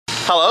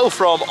Hello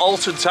from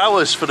Alton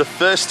Towers for the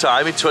first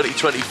time in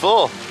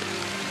 2024.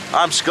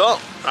 I'm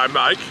Scott. I'm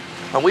Mike.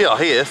 And we are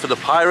here for the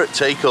Pirate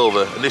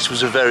Takeover. And this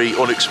was a very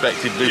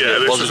unexpected visit, yeah,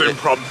 this wasn't was it?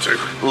 impromptu.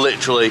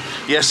 Literally.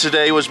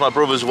 Yesterday was my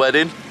brother's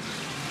wedding.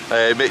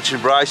 Mitch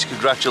and Bryce,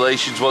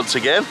 congratulations once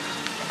again.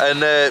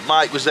 And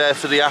Mike was there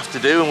for the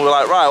afternoon, and we were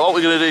like, right, what are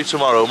we going to do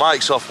tomorrow?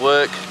 Mike's off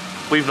work.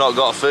 We've not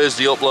got a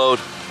Thursday upload.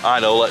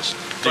 I know, let's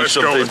do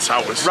something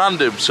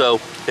random. So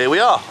here we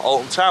are,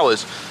 Alton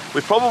Towers. We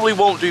probably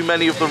won't do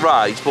many of the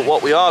rides, but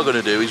what we are going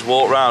to do is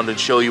walk around and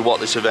show you what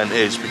this event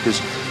is,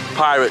 because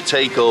Pirate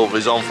Takeover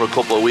is on for a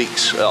couple of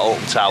weeks at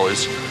Alton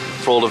Towers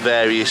for all the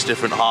various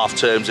different half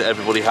terms that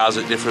everybody has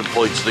at different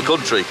points of the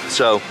country.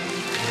 So,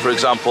 for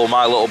example,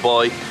 my little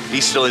boy,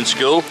 he's still in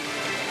school,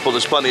 but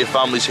there's plenty of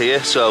families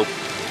here, so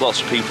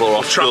lots of people are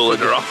off school.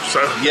 Trafford are off,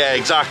 so. Yeah,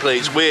 exactly.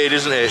 It's weird,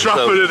 isn't it?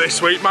 Trafford are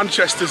this week,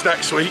 Manchester's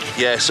next week.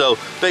 Yeah, so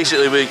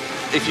basically,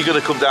 if you're going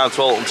to come down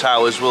to Alton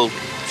Towers, we'll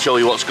show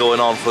you what's going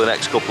on for the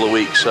next couple of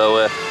weeks.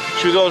 So,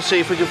 should we go and see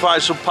if we can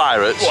find some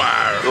pirates?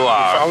 Wow. We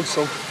found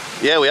some.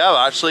 Yeah, we have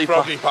actually.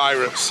 Froggy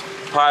pirates.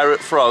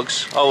 Pirate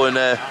frogs. Oh, and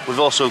we've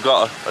also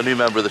got a new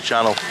member of the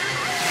channel.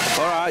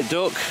 All right,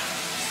 Duck.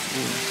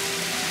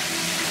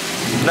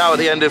 Now at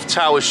the end of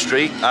Tower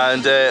Street,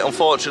 and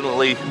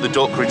unfortunately the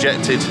Duck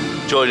rejected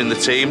joining the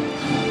team.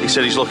 He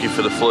said he's looking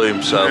for the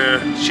flume, so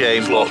yeah,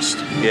 shame. Lost.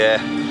 Yeah,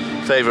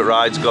 favourite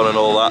ride's gone and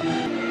all that.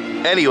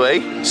 Anyway,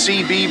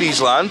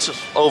 CBeebies Land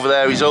over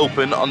there is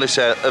open on this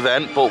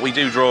event, but we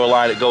do draw a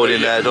line at going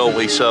in there, don't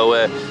we? So,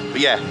 but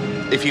yeah,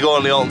 if you go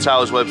on the Alton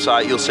Towers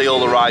website, you'll see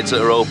all the rides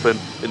that are open.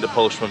 In the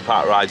Postman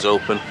Pat ride's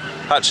open.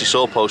 Actually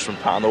saw Postman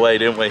Pat on the way,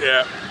 didn't we?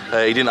 Yeah.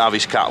 He didn't have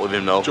his cat with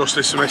him, though.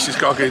 Justice for Mrs.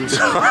 Goggins.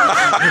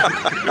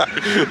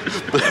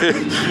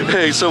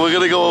 Hey, so we're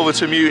going to go over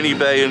to Mutiny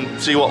Bay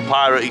and see what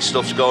piratey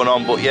stuff's going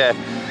on. But yeah,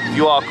 if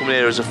you are coming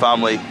here as a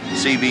family,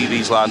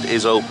 CBeebies Land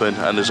is open,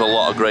 and there's a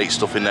lot of great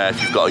stuff in there if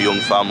you've got a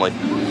young family.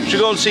 Should we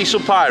go and see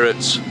some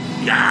pirates?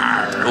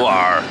 Yarr.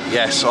 War.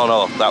 Yes, oh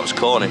no, that was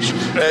Cornish.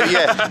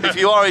 Yeah, if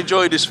you are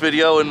enjoying this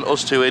video and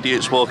us two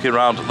idiots walking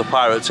around at the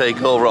Pirate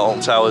Takeover at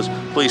Alton Towers,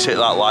 please hit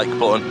that like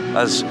button,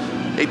 as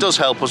it does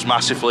help us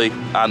massively,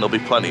 and there'll be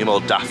plenty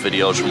more daft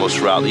videos from us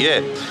throughout the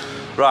year.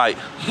 Right.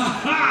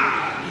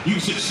 You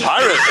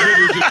pirate!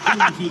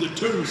 Through the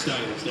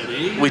turnstiles, then,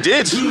 eh? We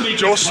did. We'll make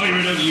a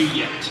pirate of you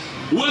yet.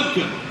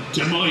 Welcome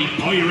to my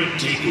Pirate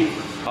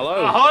Takeover.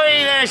 Hello.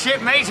 Ahoy there,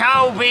 shipmates.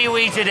 How be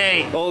we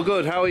today? All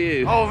good, how are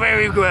you? Oh,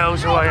 very well,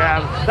 so I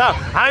am. Now,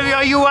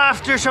 are you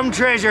after some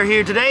treasure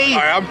here today?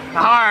 I am.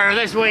 Arr,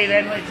 this way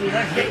then. Let's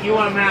get you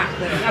a map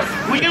then.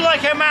 Now, would you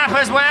like a map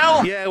as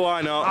well? Yeah,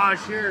 why not? Oh,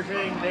 sure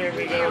thing. There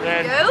we go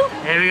then.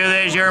 There we go,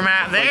 there's your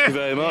map there. Thank you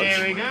very much.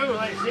 There we go.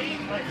 Let's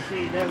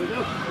see, there we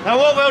go. Now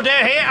what we'll do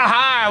here,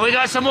 we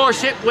got some more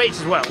ship weights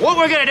as well. What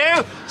we're gonna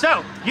do,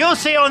 so you'll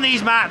see on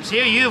these maps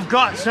here, you've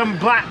got some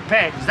black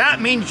pens.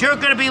 That means you're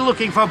gonna be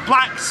looking for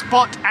black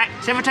spot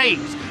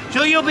activities.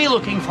 So you'll be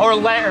looking for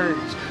letters.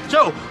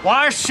 So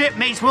our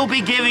shipmates will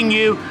be giving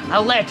you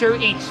a letter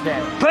each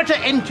then. Put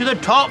it into the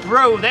top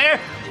row there,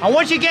 and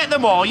once you get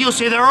them all, you'll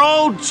see they're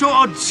all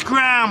sort of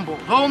scrambled,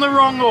 all in the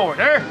wrong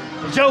order.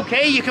 It's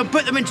okay, you can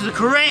put them into the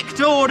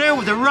correct order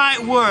with the right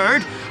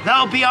word.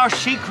 That'll be our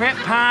secret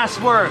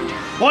password.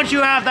 Once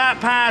you have that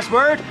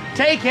password,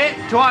 take it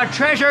to our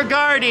treasure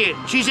guardian.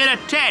 She's in a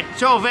tent,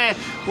 so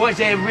what's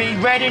it,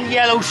 red and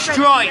yellow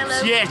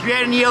stripes. Yes,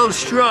 red and yellow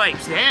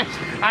stripes there.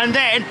 And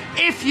then,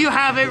 if you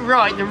have it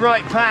right, the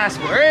right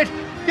password,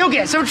 you'll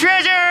get some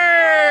treasure!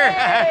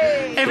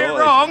 If it's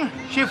wrong,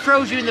 she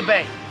throws you in the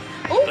bay.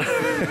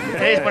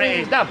 It is what it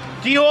is. Now,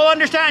 do you all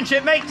understand,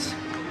 shipmates?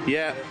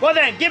 Yeah. Well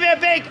then, give me a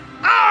big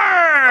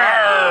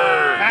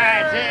Arr!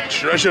 That's it.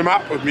 Treasure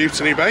map of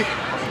Mutiny Bay.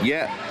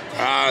 Yeah.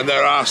 And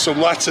there are some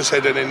letters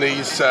hidden in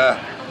these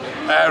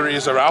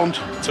areas around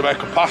to make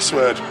a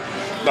password.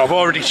 Now, I've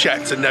already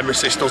checked and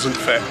Nemesis doesn't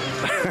fit.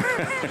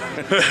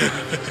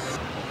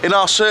 In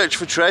our search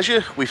for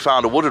treasure, we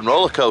found a wooden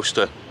roller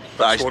coaster.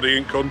 That's what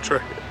in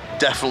country.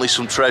 Definitely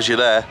some treasure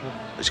there.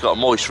 It's got a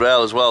moist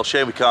rail as well.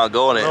 Shame we can't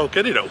go on it. Oh,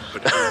 get it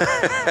open.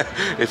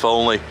 If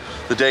only.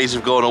 The days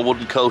of going on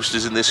wooden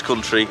coasters in this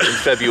country in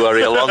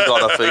February are long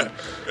gone, I think.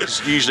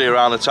 It's usually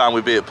around the time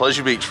we'd be at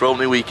Pleasure Beach for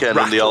opening weekend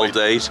in the old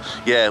days.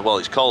 Yeah, well,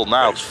 it's cold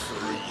now. It's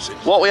freezing.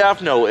 What we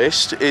have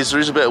noticed is there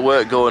is a bit of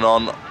work going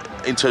on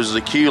in terms of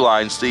the queue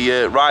lines.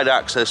 The ride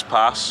access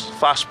pass,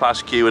 fast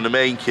pass queue and the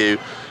main queue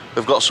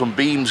have got some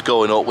beams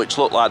going up which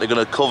look like they're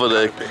going to cover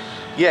the...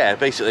 Yeah,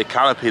 basically a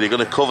canopy. They're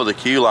going to cover the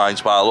queue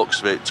lines by the looks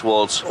of it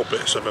towards... Oh,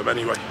 bits of them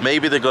anyway.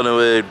 Maybe they're going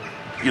to,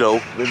 you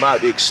know, they might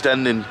be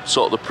extending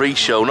sort of the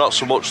pre-show, not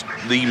so much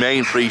the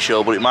main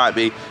pre-show, but it might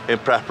be in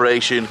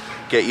preparation,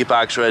 get your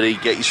bags ready,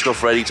 get your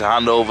stuff ready to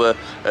hand over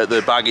at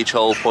the baggage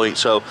hold point.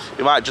 So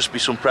it might just be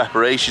some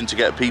preparation to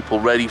get people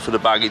ready for the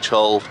baggage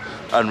hold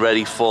and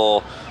ready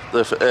for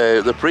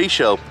the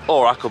pre-show.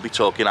 Or I could be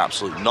talking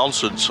absolute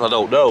nonsense. I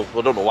don't know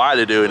why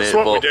they're doing it. That's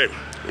what we do.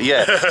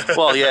 Yeah,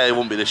 well, yeah, it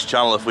wouldn't be this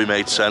channel if we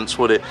made sense,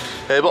 would it?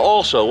 But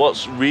also,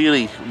 what's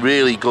really,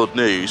 really good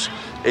news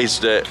is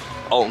that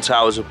Alton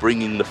Towers are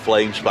bringing the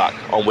flames back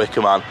on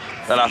Wicker Man,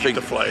 and I think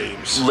the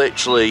flames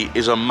literally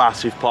is a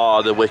massive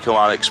part of the Wicker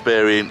Man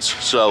experience.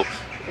 So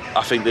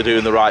I think they're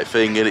doing the right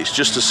thing, and it's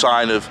just a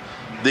sign of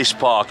this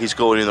park is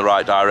going in the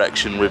right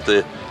direction with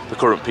the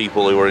current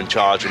people who are in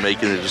charge and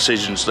making the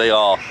decisions. They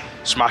are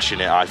smashing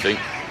it, I think.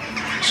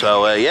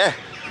 So yeah,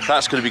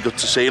 that's going to be good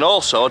to see. And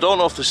also, I don't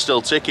know if there's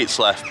still tickets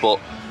left, but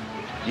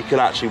you can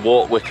actually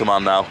walk Wicker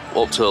Man now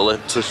up to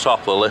the top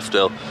of the lift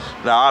hill.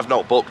 Now, I've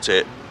not booked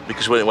it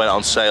because when it went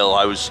on sale,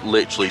 I was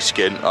literally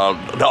skint.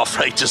 I'm not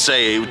afraid to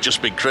say it would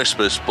just been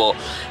Christmas, but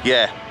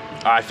yeah,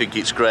 I think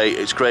it's great.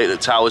 It's great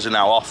that Towers are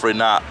now offering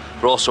that.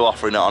 We're also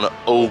offering it on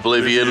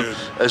Oblivion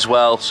as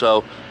well.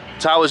 So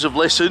Towers have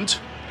listened.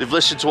 They've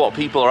listened to what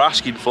people are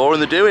asking for,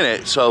 and they're doing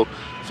it. So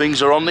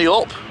things are on the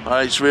up.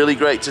 It's really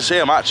great to see.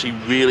 I'm actually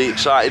really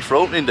excited for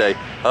opening day.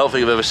 I don't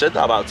think I've ever said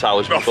that about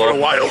Towers before. Not for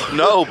a while.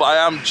 No, but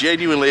I am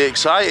genuinely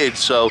excited.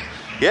 So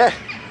yeah,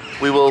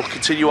 we will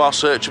continue our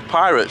search of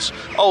pirates.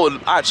 Oh,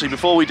 and actually,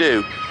 before we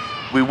do,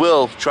 we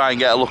will try and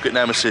get a look at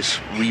Nemesis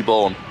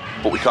Reborn,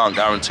 but we can't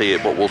guarantee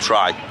it, but we'll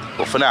try.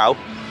 But for now,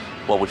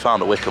 well, we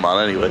found a Wicker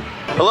Man anyway.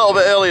 A little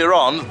bit earlier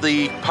on,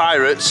 the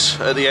pirates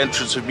at the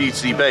entrance of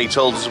Mutiny Bay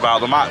told us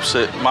about the maps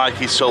that Mike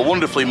is so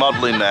wonderfully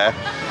modelling there.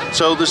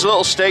 So there's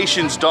little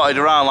stations dotted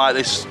around like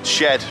this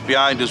shed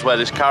behind us where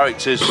there's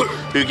characters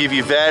who give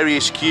you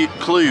various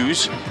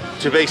clues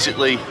to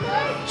basically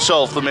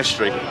solve the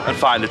mystery and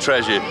find the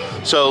treasure.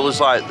 So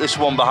there's like this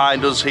one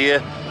behind us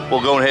here.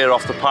 We'll go and hear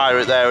off the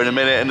pirate there in a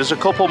minute, and there's a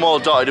couple more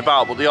dotted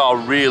about, but they are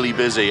really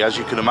busy, as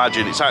you can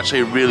imagine. It's actually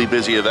a really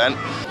busy event.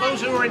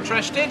 Those who are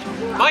interested,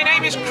 my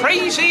name is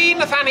Crazy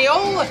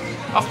Nathaniel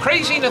of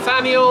Crazy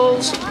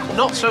Nathaniel's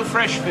Not So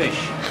Fresh Fish.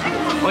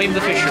 I'm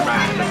the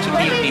fisherman to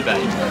Mutiny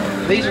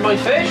Bay. These are my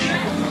fish.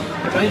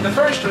 I'm the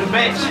first to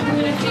admit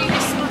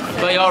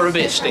they are a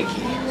bit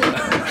stinky.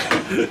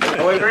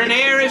 However, in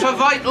here is a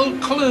vital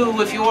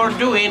clue if you are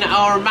doing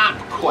our map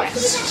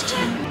quest.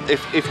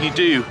 If you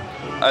do,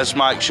 as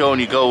Mike's shown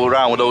you, go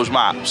around with those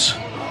maps,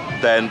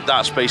 then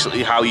that's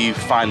basically how you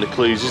find the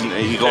clues, isn't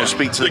it? You go and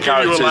speak to the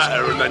characters. They give you a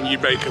letter and then you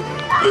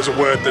there's a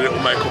word that it will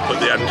make up at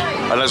the end.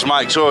 And as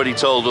Mike's already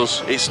told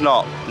us, it's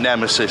not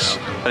Nemesis,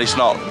 and it's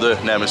not the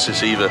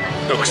Nemesis either.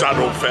 No, because that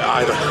don't fit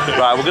either.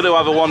 Right, we're going to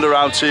have a wander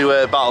around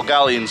to Battle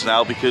Galleons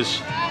now, because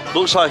it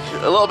looks like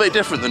a little bit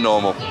different than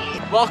normal.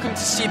 Welcome to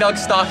Sea Dog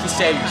Starkey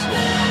Sailing School.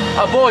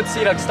 Aboard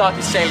Sea Dog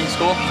Starkey Sailing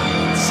School,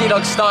 Sea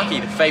Dog Starkey,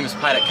 the famous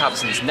pirate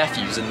captain's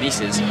nephews and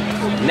nieces,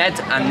 Ned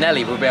and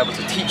Nellie will be able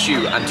to teach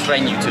you and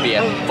train you to be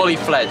a fully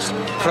fledged,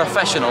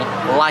 professional,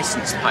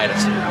 licensed pirate.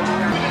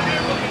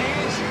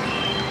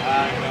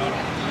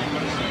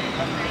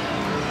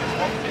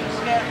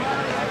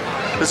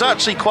 There's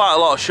actually quite a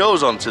lot of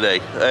shows on today.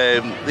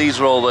 These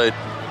are all the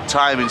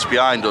timings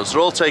behind us.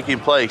 They're all taking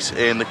place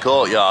in the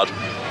courtyard,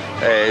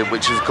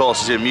 which of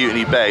course is in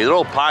Mutiny Bay. They're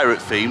all pirate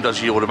themed,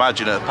 as you would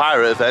imagine at a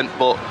pirate event,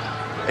 but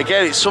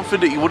again, it's something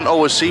that you wouldn't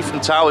always see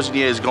from Towers in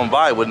years gone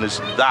by when there's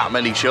that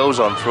many shows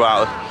on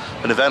throughout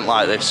an event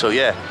like this. So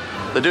yeah,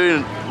 they're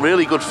doing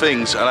really good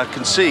things, and I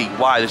can see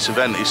why this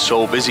event is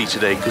so busy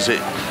today, because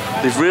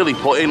they've really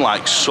put in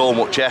like so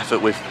much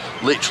effort with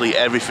literally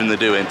everything they're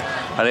doing,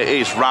 and it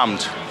is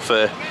rammed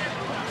for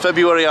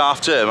February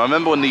half term. I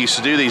remember when they used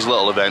to do these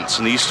little events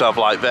and they used to have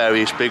like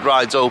various big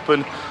rides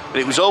open, and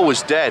it was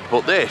always dead,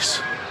 but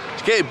it's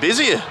getting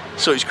busier,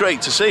 so it's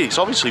great to see. It's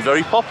obviously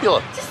very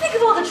popular. Just think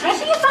of all the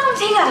treasure you found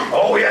here.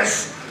 Oh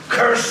yes,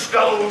 cursed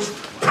skulls,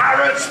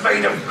 parrots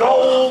made of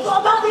gold.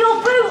 What about the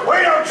old boot?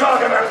 We don't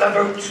talk about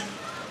the boot.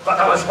 But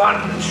there was one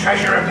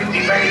treasure of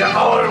Mutiny Bay that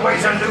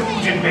always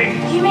eluded me.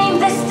 You mean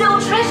there's still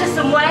treasure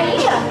somewhere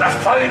here? The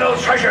final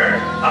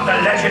treasure of the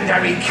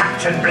legendary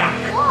Captain Black.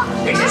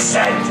 It is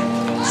said,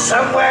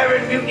 somewhere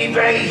in Mutiny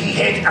Bay he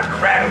hid a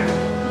crown.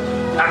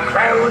 A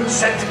crown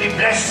said to be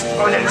blessed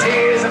by the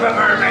tears of a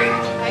mermaid,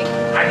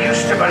 and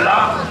used to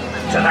belong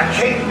to the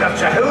King of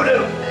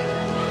Tahunu.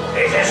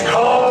 It is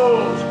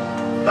called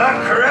the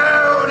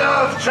Crown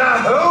of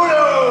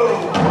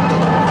Tahunu.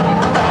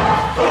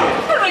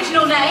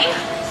 Original name?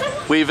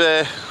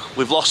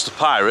 We've lost the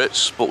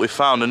pirates, but we've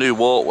found a new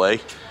walkway,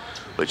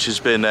 which has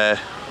been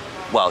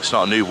well, it's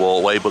not a new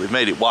walkway, but they've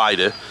made it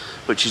wider,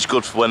 which is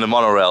good for when the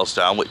monorail's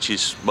down, which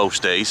is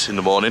most days in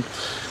the morning.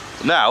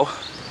 Now,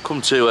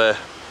 come to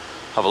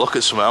have a look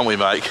at something, aren't we,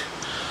 Mike?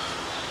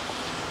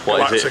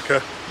 What Galactica.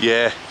 Is it?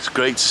 Yeah, it's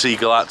great to see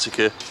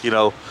Galactica. You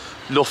know,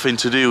 nothing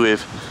to do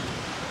with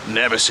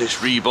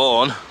Nemesis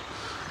Reborn.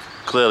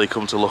 Clearly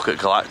come to look at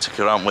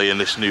Galactica, aren't we, in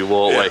this new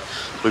walkway?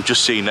 Yeah. We've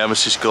just seen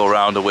Nemesis go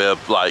around and we're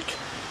like,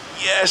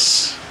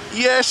 yes,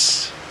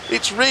 yes,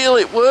 it's real,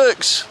 it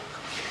works.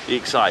 Are you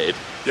excited?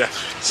 Yeah.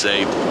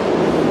 Same.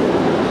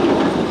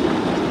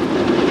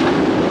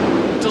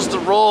 Does the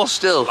roar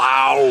still?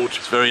 Loud.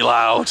 It's very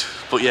loud,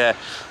 but yeah.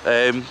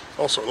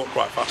 Also, it looked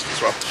quite fast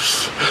as well.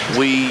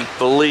 We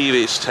believe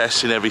it's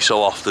testing every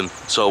so often,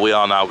 so we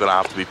are now going to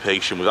have to be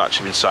patient. We've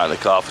actually been sat in the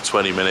car for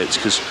 20 minutes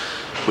because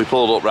we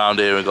pulled up round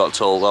here and got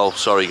told, oh,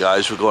 sorry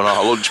guys, we're going on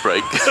a lunch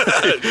break.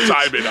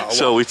 Timing that.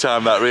 So we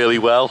timed that really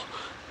well.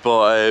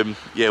 But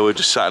yeah, we were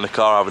just sat in the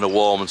car having a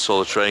warm and saw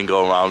the train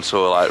going around,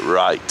 so we're like,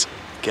 right,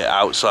 get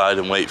outside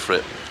and wait for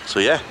it. So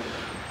yeah,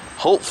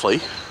 hopefully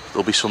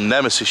there'll be some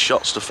Nemesis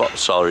shots to follow.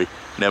 Sorry,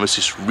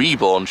 Nemesis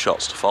Reborn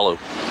shots to follow.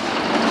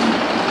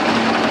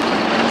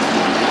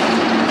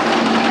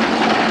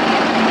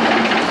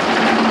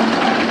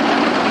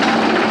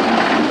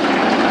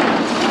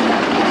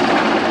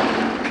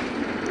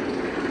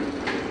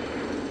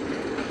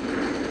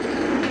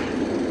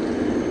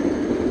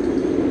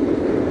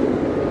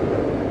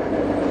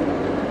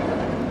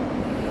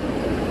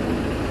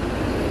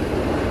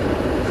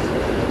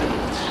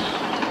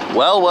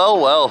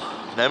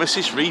 Well,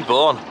 Nemesis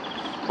Reborn.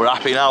 We're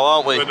happy now,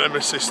 aren't we? The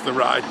Nemesis, the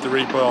ride, the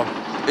Reborn.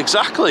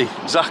 Exactly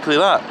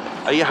that.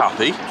 Are you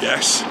happy?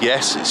 Yes.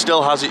 Yes, it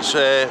still has its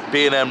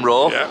B&M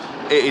roar.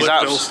 Yeah. It is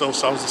still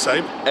sounds the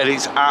same. And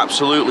it's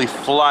absolutely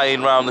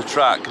flying around the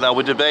track. Now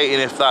we're debating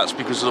if that's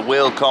because of the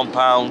wheel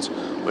compound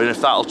or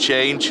if that'll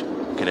change.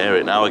 You can hear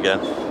it now again.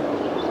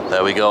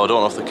 There we go. I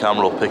don't know if the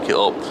camera will pick it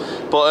up.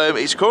 But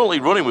it's currently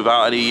running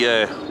without any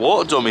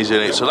water dummies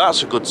in it, so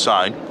that's a good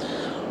sign.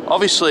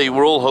 Obviously,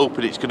 we're all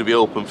hoping it's going to be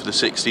open for the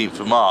 16th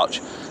of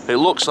March. It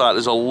looks like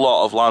there's a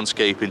lot of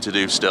landscaping to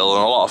do still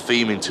and a lot of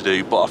theming to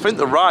do, but I think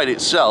the ride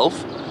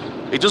itself,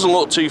 it doesn't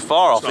look too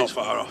far off. It's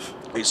not far off.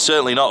 It's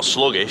certainly not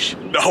sluggish.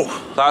 No.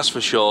 That's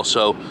for sure.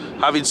 So,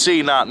 having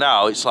seen that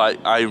now, it's like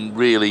I'm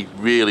really,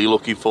 really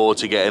looking forward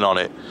to getting on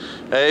it.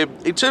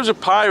 In terms of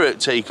Pirate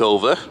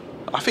Takeover,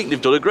 I think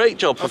they've done a great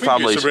job for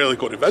families. It's a really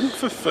good event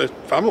for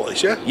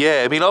families, yeah.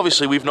 Yeah, I mean,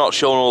 obviously we've not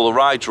shown all the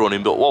rides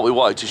running, but what we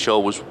wanted to show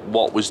was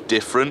what was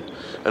different,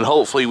 and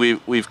hopefully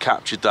we've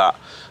captured that.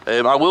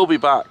 I will be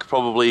back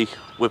probably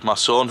with my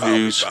son,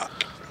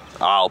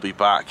 I'll be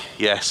back,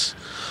 yes.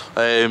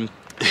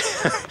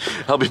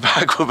 I'll be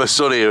back with my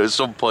son here at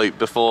some point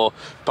before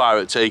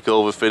Pirate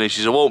Takeover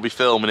finishes. I won't be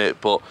filming it,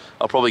 but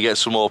I'll probably get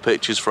some more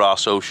pictures for our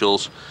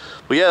socials.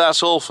 But yeah,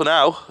 that's all for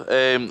now.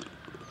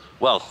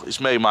 Well, it's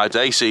made my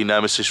day seeing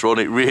Nemesis run.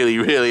 It really,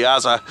 really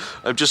has. I'm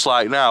just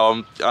like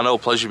now, I know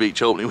Pleasure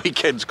Beach opening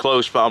weekend's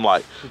close, but I'm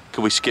like,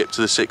 can we skip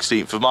to the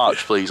 16th of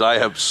March, please? I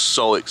am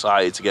so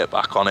excited to get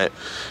back on it.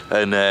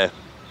 And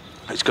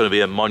it's going to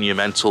be a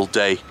monumental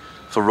day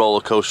for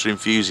roller coaster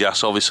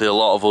enthusiasts. Obviously, a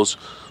lot of us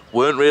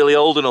weren't really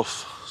old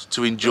enough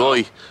to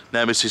enjoy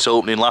Nemesis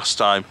opening last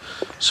time.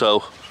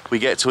 So we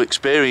get to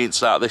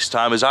experience that this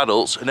time as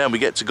adults, and then we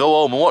get to go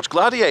home and watch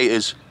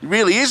Gladiators. It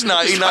really is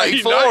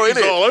 1994,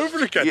 isn't it? All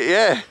over again.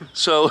 Yeah.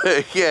 So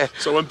yeah.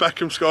 So when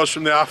Beckham scores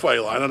from the halfway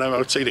line on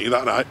MOTD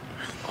that night.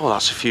 Oh,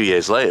 that's a few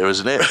years later,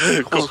 isn't it?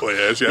 A couple of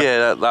years, yeah.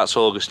 Yeah, that's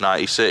August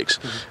 '96.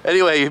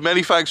 Anyway,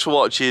 many thanks for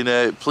watching.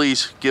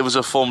 Please give us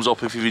a thumbs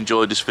up if you've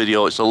enjoyed this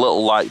video. It's a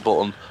little like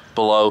button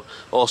below.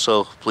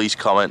 Also, please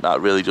comment. That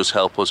really does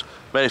help us.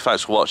 Many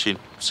thanks for watching.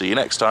 See you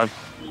next time.